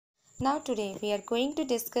Now today we are going to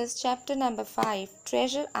discuss chapter number 5,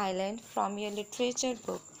 Treasure Island, from your literature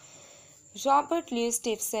book. Robert Louis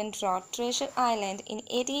Stevenson wrote Treasure Island in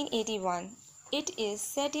 1881. It is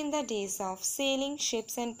set in the days of sailing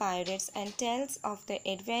ships and pirates and tells of the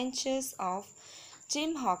adventures of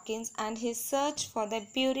Jim Hawkins and his search for the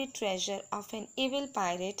buried treasure of an evil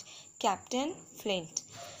pirate, Captain Flint.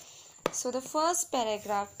 So the first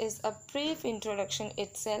paragraph is a brief introduction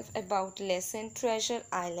itself about lesson Treasure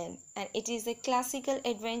Island, and it is a classical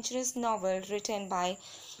adventurous novel written by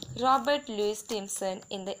Robert Louis Stevenson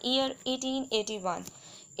in the year 1881.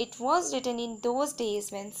 It was written in those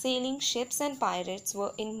days when sailing ships and pirates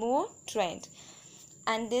were in more trend,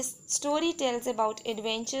 and this story tells about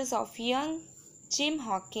adventures of young Jim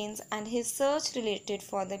Hawkins and his search related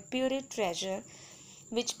for the buried treasure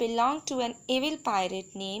which belonged to an evil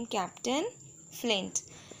pirate named Captain Flint.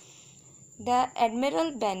 The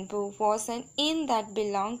Admiral Benbow was an inn that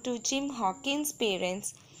belonged to Jim Hawkins'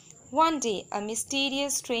 parents. One day, a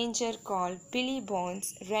mysterious stranger called Billy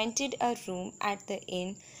Bones rented a room at the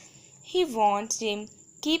inn. He warned Jim,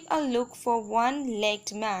 "Keep a look for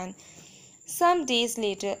one-legged man." Some days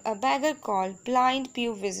later, a beggar called Blind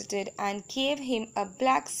Pew visited and gave him a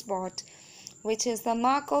black spot, which is the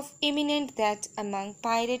mark of imminent death among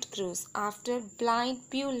pirate crews. After Blind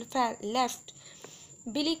Pew left,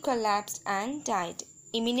 Billy collapsed and died.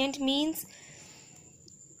 Imminent means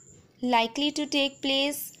likely to take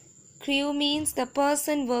place. Crew means the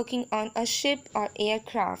person working on a ship or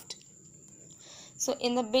aircraft. So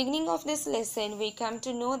in the beginning of this lesson, we come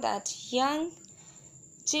to know that young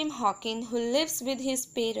Jim Hawkins, who lives with his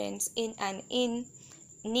parents in an inn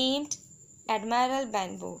named Admiral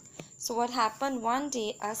Benbow. So what happened, one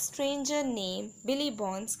day a stranger named Billy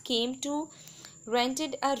Bones came to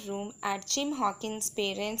rented a room at Jim Hawkins'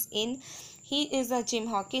 parents' inn. He is a Jim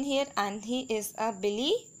Hawkins here and he is a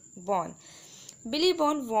Billy Bone. Billy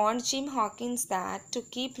Bone warned Jim Hawkins that to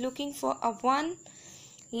keep looking for a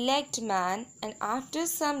one-legged man, and after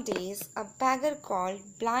some days a beggar called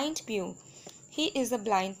Blind Pew, he is a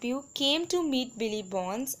Blind Pew, came to meet Billy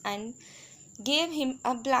Bones and gave him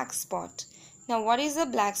a black spot. Now what is a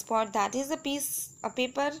black spot? That is a piece of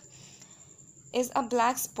paper is a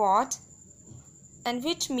black spot, and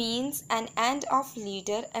which means an end of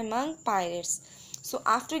leader among pirates. So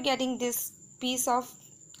after getting this piece of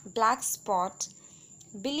black spot,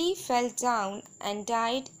 Billy fell down and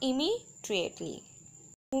died immediately.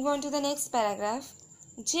 Move on to the next paragraph.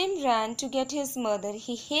 Jim ran to get his mother.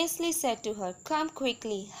 He hastily said to her, "Come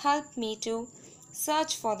quickly, help me to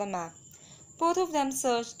search for the map." Both of them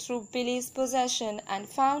searched through Billy's possession and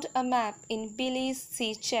found a map in Billy's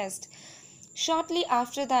sea chest. Shortly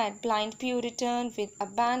after that, Blind Pew returned with a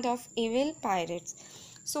band of evil pirates.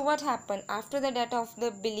 So what happened? After the death of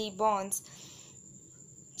the Billy Bones,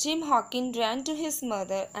 Jim Hawkins ran to his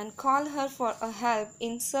mother and called her for a help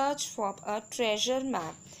in search for a treasure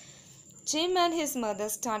map. Jim and his mother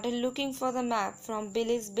started looking for the map from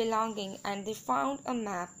Billy's belonging, and they found a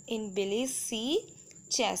map in Billy's sea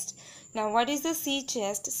chest. Now what is the sea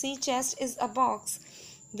chest? Sea chest is a box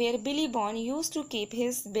where Billy Bone used to keep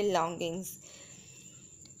his belongings.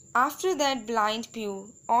 After that, Blind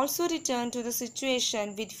Pew also returned to the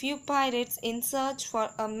situation with few pirates in search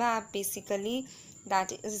for a map, basically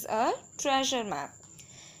that is a treasure map.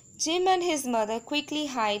 Jim and his mother quickly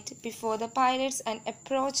hid before the pirates and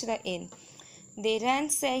approached the inn. They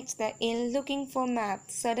ransacked the inn looking for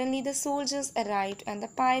maps. Suddenly the soldiers arrived and the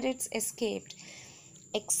pirates escaped,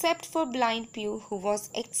 except for Blind Pew, who was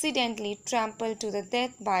accidentally trampled to the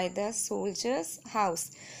death by the soldiers'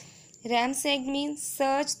 house. Ransacked means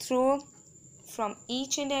search through from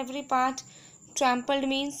each and every part. Trampled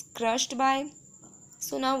means crushed by.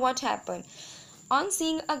 So now what happened? On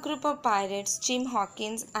seeing a group of pirates, Jim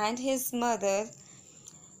Hawkins and his mother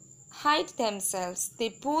hid themselves. They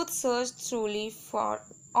both searched thoroughly for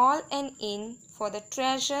all an inn for the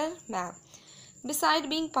treasure map. Besides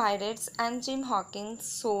being pirates and Jim Hawkins,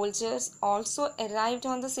 soldiers also arrived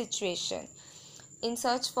on the situation in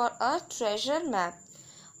search for a treasure map.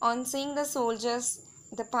 On seeing the soldiers,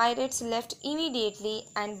 the pirates left immediately,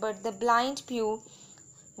 but the Blind Pew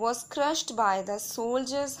was crushed by the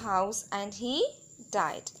soldier's house and he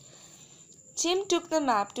died. Jim took the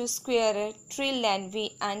map to Squire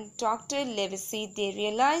Trelawney and Dr. Livesey. They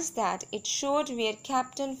realized that it showed where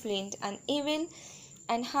Captain Flint, an evil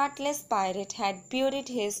and heartless pirate, had buried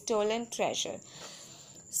his stolen treasure.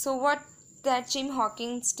 So what that Jim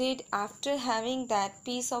Hawkins did, after having that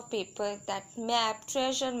piece of paper, that map,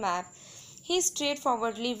 treasure map, he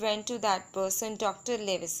straightforwardly went to that person, Dr.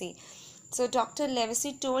 Livesey. So Dr.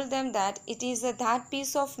 Livesey told them that it is that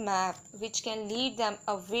piece of map which can lead them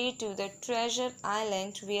away to the treasure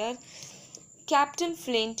island where Captain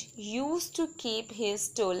Flint used to keep his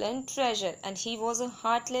stolen treasure, and he was a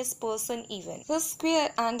heartless person even. The squire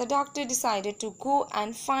and the doctor decided to go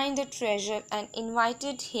and find the treasure and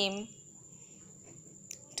invited him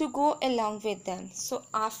to go along with them. So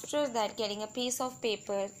after that, getting a piece of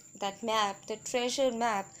paper, that map, the treasure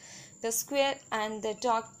map, the squire and the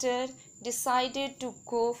doctor decided to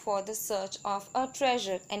go for the search of a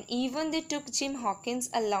treasure, and even they took Jim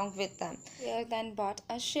Hawkins along with them. They then bought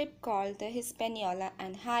a ship called the Hispaniola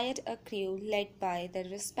and hired a crew led by the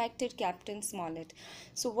respected Captain Smollett.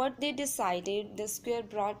 So what they decided, the squire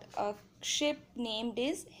brought a ship named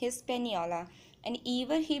is Hispaniola, and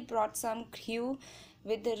even he brought some crew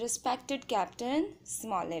with the respected Captain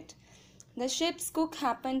Smollett. The ship's cook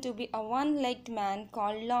happened to be a one-legged man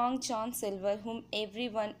called Long John Silver, whom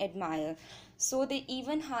everyone admired. So they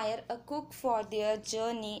even hire a cook for their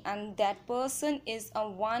journey, and that person is a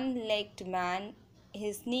one-legged man.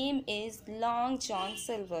 His name is Long John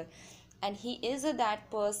Silver, and he is that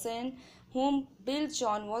person whom Bill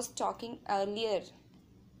John was talking earlier,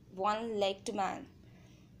 one-legged man.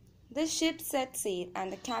 The ship set sail,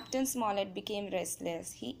 and the Captain Smollett became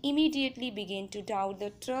restless. He immediately began to doubt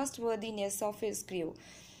the trustworthiness of his crew.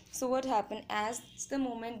 So what happened? As the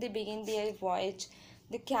moment they began their voyage,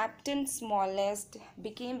 the Captain Smollett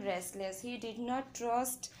became restless. He did not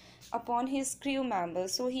trust upon his crew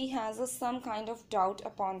members, so he has some kind of doubt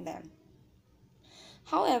upon them.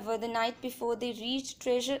 However, the night before they reached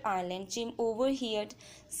Treasure Island, Jim overheard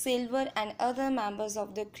Silver and other members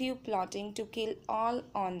of the crew plotting to kill all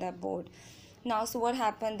on the board. Now, so what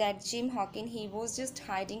happened that Jim Hawkins, he was just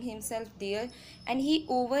hiding himself there, and he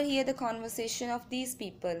overheard the conversation of these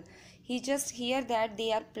people. He just hear that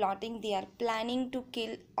they are plotting, they are planning to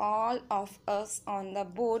kill all of us on the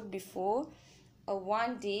boat before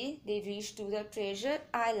one day they reach to the Treasure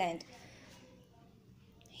Island.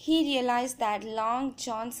 He realized that Long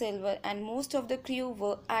John Silver and most of the crew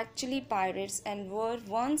were actually pirates and were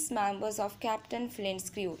once members of Captain Flint's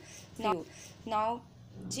crew. Now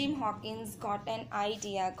Jim Hawkins got an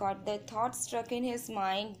idea, got the thought struck in his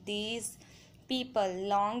mind. These people,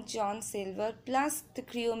 Long John Silver plus the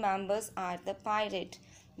crew members, are the pirate.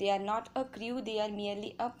 They are not a crew, they are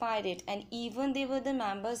merely a pirate, and even they were the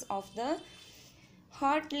members of the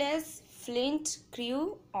Heartless Flint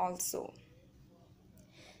crew also.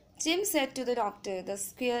 Jim said to the doctor, the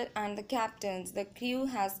squire and the captains, the crew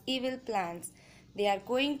has evil plans. They are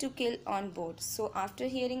going to kill on board. So after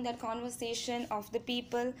hearing that conversation of the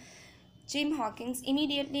people, Jim Hawkins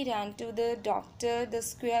immediately ran to the doctor, the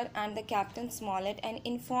squire and the Captain Smollett and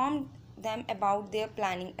informed them about their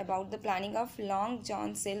planning, about the planning of Long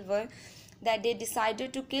John Silver, that they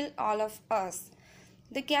decided to kill all of us.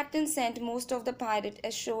 The captain sent most of the pirates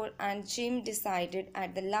ashore, and Jim decided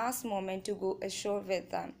at the last moment to go ashore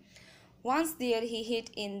with them. Once there, he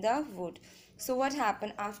hid in the wood. So what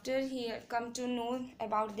happened after he come to know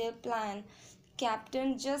about their plan?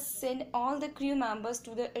 Captain just sent all the crew members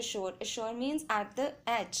to the ashore. Ashore means at the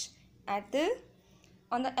edge,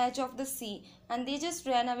 on the edge of the sea, and they just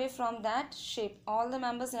ran away from that ship. All the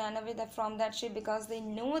members ran away from that ship because they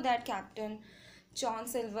know that Captain John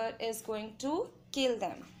Silver is going to kill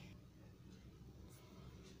them.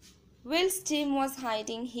 Whilst Jim was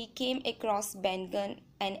hiding, he came across Ben Gunn,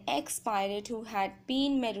 an ex-pirate who had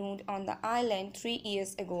been marooned on the island 3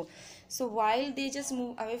 years ago. So while they just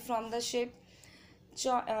moved away from the ship,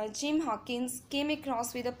 Jim Hawkins came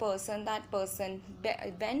across with that person,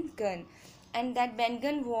 Ben Gunn. And that Ben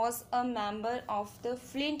Gunn was a member of the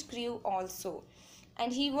Flint crew also.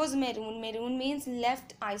 And he was marooned. Maroon means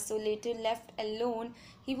left isolated, left alone.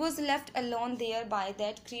 He was left alone there by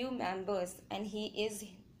that crew members, and he is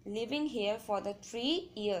living here for the 3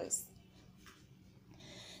 years.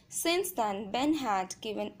 Since then, Ben had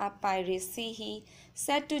given up piracy. He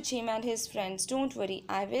said to Jim and his friends, "Don't worry,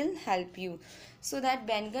 I will help you." So that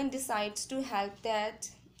Ben Gunn decides to help that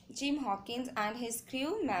Jim Hawkins and his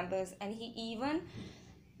crew members, and he even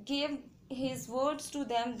gave his words to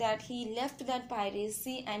them that he left that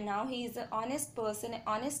piracy and now he is an honest person, and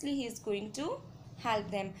honestly he is going to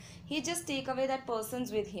help them. He just take away that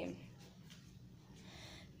persons with him.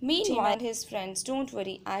 Meanwhile, his friends, "Don't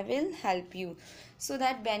worry, I will help you." So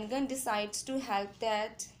that Ben Gunn decides to help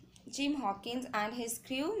that Jim Hawkins and his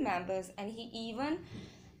crew members, and he even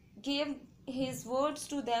gave his words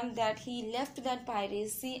to them that he left that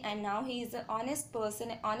piracy and now he is an honest person,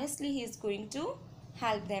 and honestly he is going to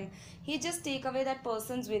help them. He just take away that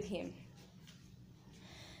persons with him.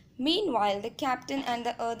 Meanwhile, the captain and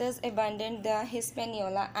the others abandoned the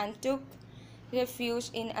Hispaniola and took refuge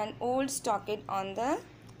in an old stockade on the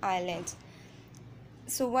island.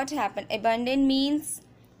 So what happened? Abandoned means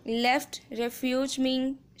left, refuge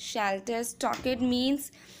means shelter, stockade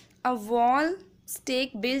means a wall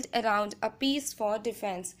stake built around a piece for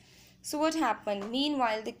defense. So what happened?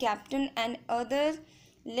 Meanwhile, the captain and other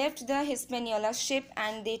left the Hispaniola ship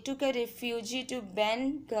and they took a refuge to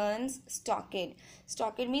Ben Gunn's stockade.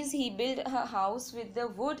 Stockade means he built a house with the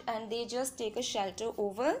wood and they just take a shelter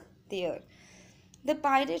over there. The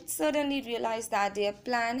pirates suddenly realized that their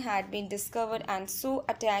plan had been discovered and so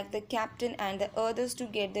attacked the captain and the others to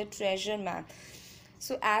get the treasure map.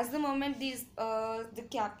 So as the moment the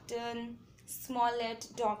captain, Smollett,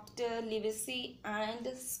 Dr. Livesey and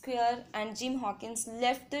Square and Jim Hawkins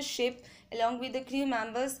left the ship along with the crew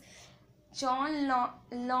members,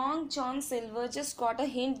 Long John Silver just got a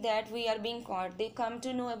hint that we are being caught. They come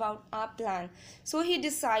to know about our plan. So he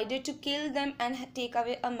decided to kill them and take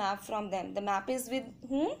away a map from them. The map is with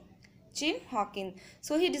whom? Jim Hawkins.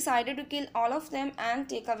 So he decided to kill all of them and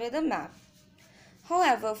take away the map.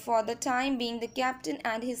 However, for the time being, the captain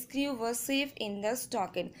and his crew were safe in the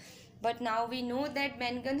stockade. But now we know that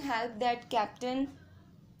Ben Gunn helped that Captain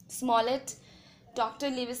Smollett, Dr.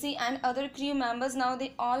 Livesey and other crew members. Now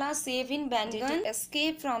they all are safe in Ben Gunn.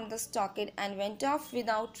 Escaped from the stockade and went off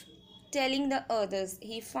without telling the others.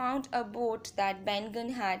 He found a boat that Ben Gunn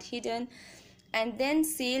had hidden and then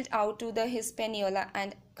sailed out to the Hispaniola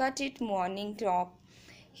and cut it morning top.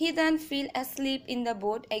 He then fell asleep in the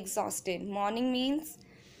boat exhausted. Morning means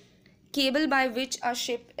cable by which a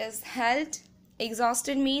ship is held.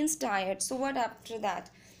 Exhausted means tired. So what after that?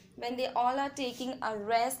 When they all are taking a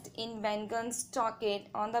rest in Ben Gunn's stockade,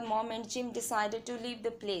 on the moment Jim decided to leave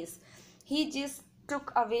the place. He just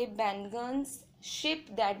took away Ben Gunn's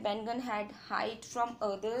ship that Ben Gunn had hid from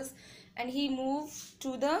others and he moved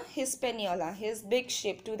to the Hispaniola, his big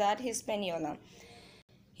ship, to that Hispaniola.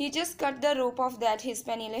 He just cut the rope of that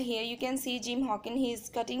Hispaniola. Here you can see Jim Hawkins, he is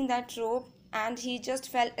cutting that rope and he just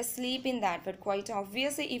fell asleep in that. But quite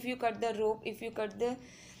obviously, if you cut the rope, if you cut the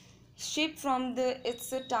ship from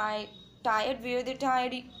it's a tired where the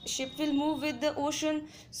tired ship will move with the ocean,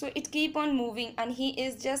 so it keep on moving and he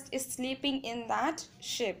is just sleeping in that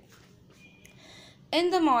ship. In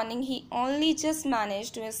the morning he only just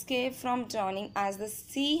managed to escape from drowning as the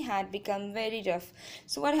sea had become very rough.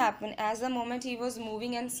 So what happened? As the moment he was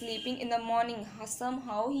moving and sleeping in the morning,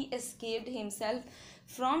 somehow he escaped himself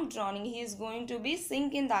from drowning. He is going to be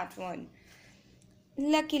sink in that one.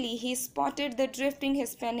 Luckily, he spotted the drifting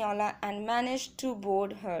Hispaniola and managed to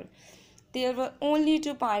board her. There were only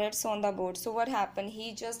 2 pirates on the boat. So what happened?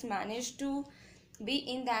 He just managed to be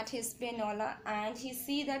in that Hispaniola and he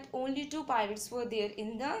see that only 2 pirates were there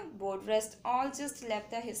in the boat. Rest all just left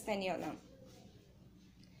the Hispaniola.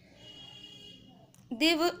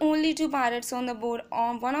 There were only 2 pirates on the boat,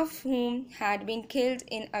 one of whom had been killed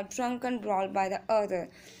in a drunken brawl by the other.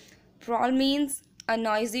 Brawl means a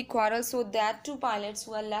noisy quarrel, so that 2 pilots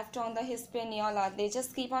who are left on the Hispaniola, they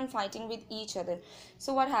just keep on fighting with each other.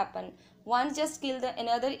 So what happened? One just killed the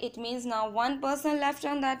another. It means now 1 person left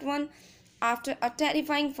on that one. After a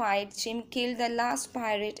terrifying fight, Jim killed the last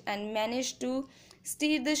pirate and managed to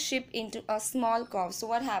steer the ship into a small cove. So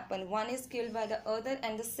what happened? One is killed by the other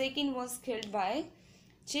and the second was killed by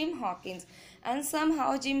Jim Hawkins. And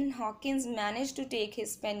somehow Jim Hawkins managed to take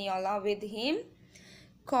Hispaniola with him.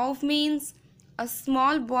 Cove means a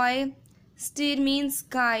small boy, steer means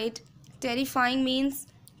guide, terrifying means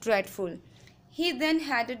dreadful. He then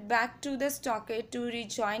headed back to the stockade to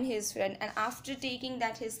rejoin his friend, and after taking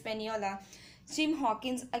that Hispaniola, Jim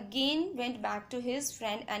Hawkins again went back to his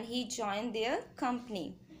friend and he joined their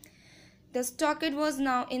company. The stockade was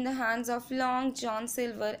now in the hands of Long John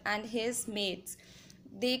Silver and his mates.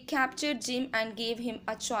 They captured Jim and gave him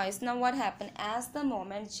a choice. Now what happened? As the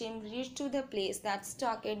moment Jim reached to the place, that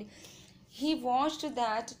stockade, he watched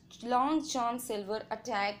that Long John Silver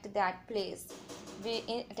attacked that place. We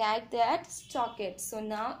attacked that stockade. So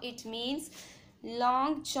now it means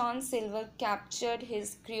Long John Silver captured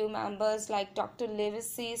his crew members like Dr.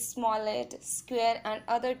 Livesey, Smollett, Square and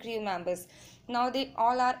other crew members. Now they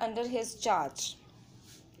all are under his charge.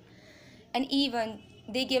 And even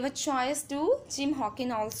they gave a choice to Jim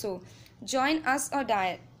Hawkins also. Join us or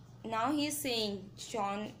die. Now he is saying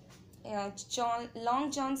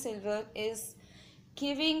Long John Silver is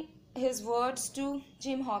giving his words to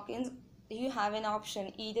Jim Hawkins. You have an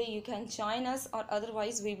option. Either you can join us or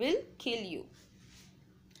otherwise we will kill you.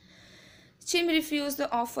 Jim refused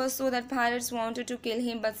the offer so that pirates wanted to kill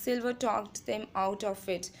him, but Silver talked them out of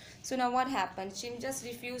it. So now what happened? Jim just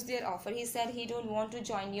refused their offer. He said he don't want to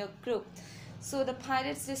join your group. So the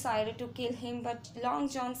pirates decided to kill him, but Long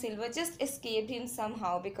John Silver just escaped him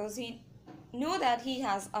somehow because he knew that he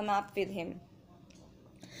has a map with him.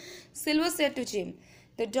 Silver said to Jim,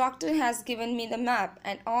 "The doctor has given me the map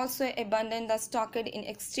and also abandoned the stockade in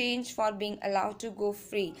exchange for being allowed to go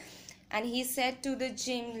free." And he said to the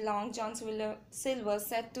Jim, Long John Silver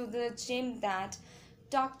said to the Jim that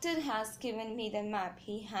doctor has given me the map.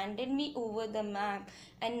 He handed me over the map,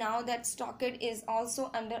 and now that stockade is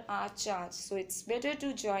also under our charge. So it's better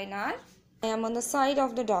to join our. I am on the side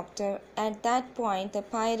of the doctor. At that point, the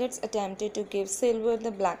pirates attempted to give Silver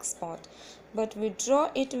the black spot, but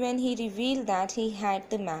withdraw it when he revealed that he had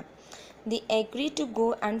the map. They agreed to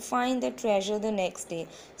go and find the treasure the next day.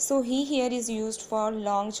 So he here is used for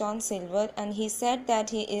Long John Silver, and he said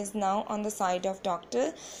that he is now on the side of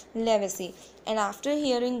Dr. Livesey. And after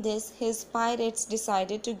hearing this, his pirates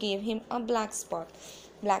decided to give him a black spot.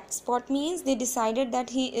 Black spot means they decided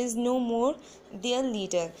that he is no more their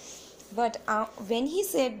leader. But when he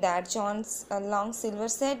said that, Long Silver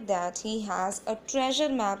said that he has a treasure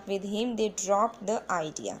map with him, they dropped the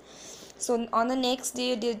idea. So on the next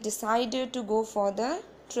day, they decided to go for the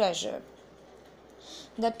treasure.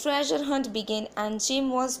 The treasure hunt began and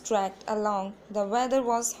Jim was dragged along. The weather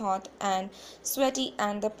was hot and sweaty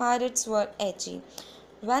and the pirates were edgy.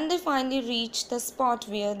 When they finally reached the spot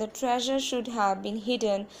where the treasure should have been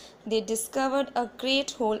hidden, they discovered a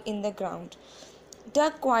great hole in the ground,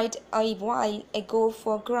 dug quite a while ago,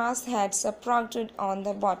 for grass had sprouted on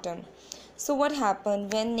the bottom. So what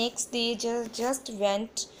happened when next day just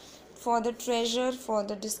went for the treasure, for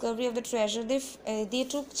the discovery of the treasure? They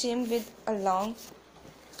took Jim with along,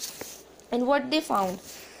 and what they found?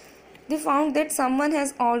 They found that someone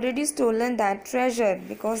has already stolen that treasure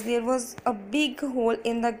because there was a big hole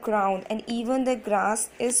in the ground and even the grass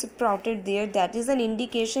is sprouted there. That is an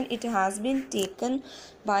indication it has been taken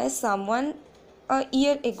by someone a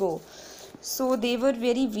year ago. So they were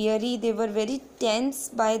very weary, they were very tense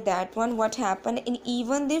by that one, what happened. And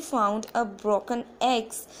even they found a broken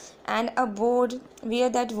axe and a board where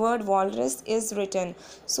that word walrus is written.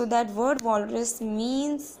 So that word walrus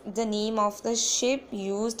means the name of the ship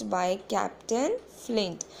used by Captain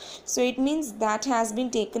Flint. So it means that has been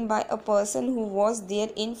taken by a person who was there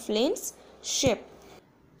in Flint's ship.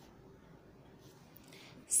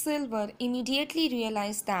 Silver immediately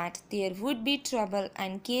realized that there would be trouble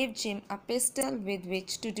and gave Jim a pistol with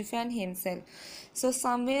which to defend himself. So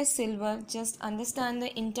somewhere Silver just understand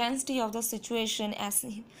the intensity of the situation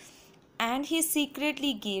and he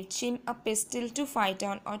secretly gave Jim a pistol to fight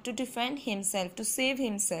on or to defend himself, to save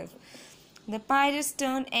himself. The pirates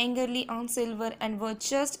turned angrily on Silver and were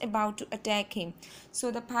just about to attack him. So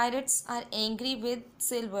the pirates are angry with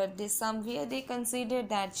Silver. They consider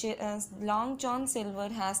that Long John Silver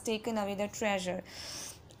has taken away the treasure,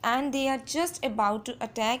 and they are just about to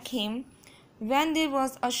attack him when there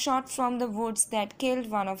was a shot from the woods that killed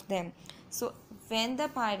one of them. So when the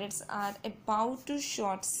pirates are about to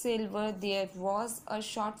shoot Silver, there was a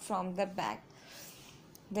shot from the back.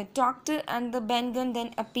 The doctor and the Ben Gunn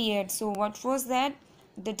then appeared. So what was that?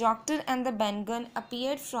 The doctor and the Ben Gunn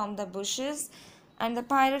appeared from the bushes and the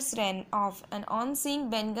pirates ran off. And on seeing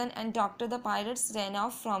Ben Gunn and doctor, the pirates ran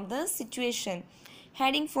off from the situation,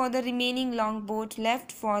 heading for the remaining longboat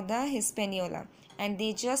left for the Hispaniola. And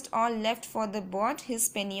they just all left for the boat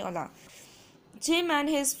Hispaniola. Jim and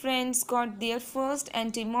his friends got there first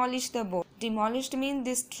and demolished the boat. Demolished means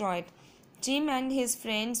destroyed. Jim and his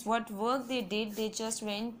friends, what work they did, they just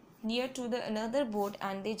went near to the another boat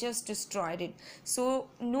and they just destroyed it. So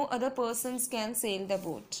no other persons can sail the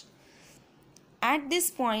boat. At this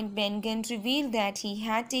point, Ben Gunn revealed that he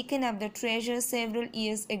had taken up the treasure several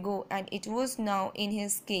years ago and it was now in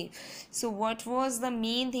his cave. So what was the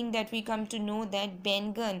main thing that we come to know? That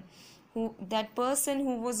Ben Gunn, that person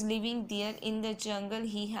who was living there in the jungle,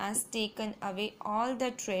 he has taken away all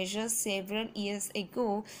the treasure several years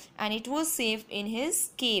ago and it was safe in his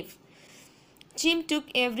cave. Jim took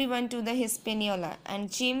everyone to the Hispaniola,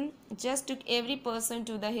 and Jim just took every person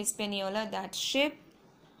to the Hispaniola, that ship.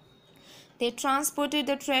 They transported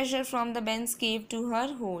the treasure from the Ben's cave to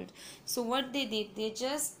her hold. So what they did, they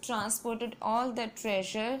just transported all the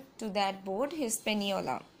treasure to that boat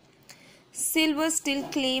Hispaniola. Silver still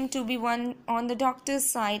claimed to be one on the doctor's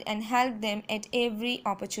side and helped them at every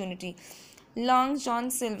opportunity. Long John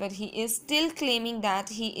Silver, he is still claiming that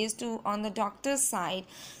he is on the doctor's side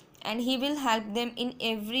and he will help them in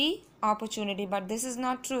every opportunity, but this is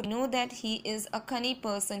not true. Know that he is a cunning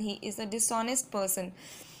person, he is a dishonest person.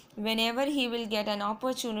 Whenever he will get an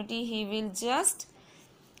opportunity, he will just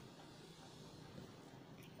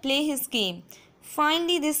play his game.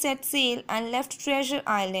 Finally, they set sail and left Treasure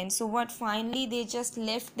Island. So, what finally they just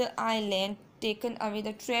left the island, taken away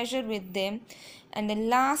the treasure with them, and the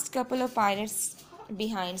last couple of pirates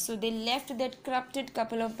behind. So, they left that corrupted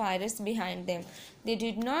couple of pirates behind them. They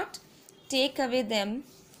did not take away them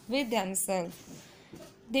with themselves.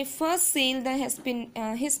 They first sailed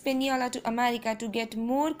the Hispaniola to America to get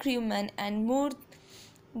more crewmen and more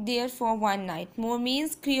there for one night. More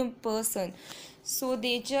means crew person. So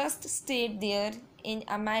they just stayed there in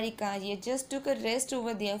America. They just took a rest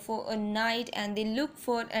over there for a night and they looked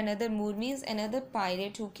for another more means another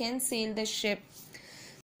pirate who can sail the ship.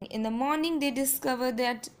 In the morning they discovered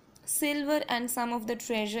that silver and some of the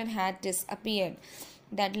treasure had disappeared.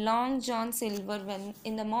 That Long John Silver, when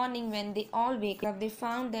in the morning when they all wake up, they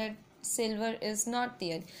found that silver is not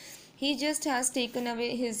there. He just has taken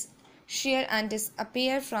away his share and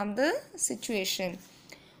disappeared from the situation.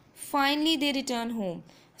 Finally they return home.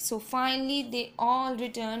 So finally they all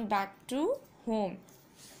returned back to home.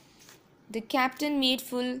 The captain made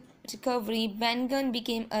full recovery. Ben Gunn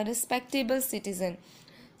became a respectable citizen.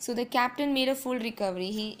 So the captain made a full recovery.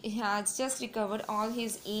 He has just recovered all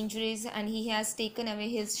his injuries and he has taken away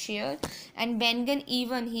his share. And Ben Gunn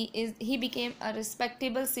even he became a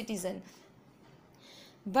respectable citizen.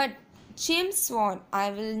 But Jim swore, I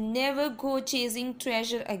will never go chasing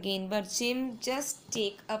treasure again. But Jim just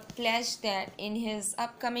take a pledge that in his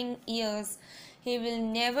upcoming years he will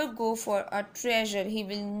never go for a treasure. He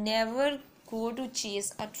will never go to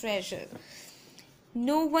chase a treasure.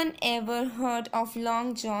 No one ever heard of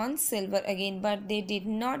Long John Silver again, but they did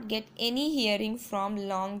not get any hearing from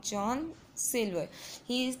Long John Silver.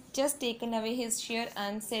 He's just taken away his share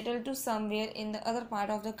and settled to somewhere in the other part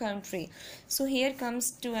of the country. So here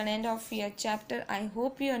comes to an end of your chapter. I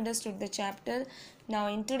hope you understood the chapter. Now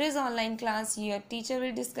in today's online class, your teacher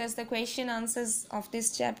will discuss the question answers of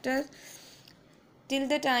this chapter. Till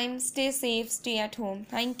the time, stay safe, stay at home.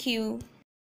 Thank you.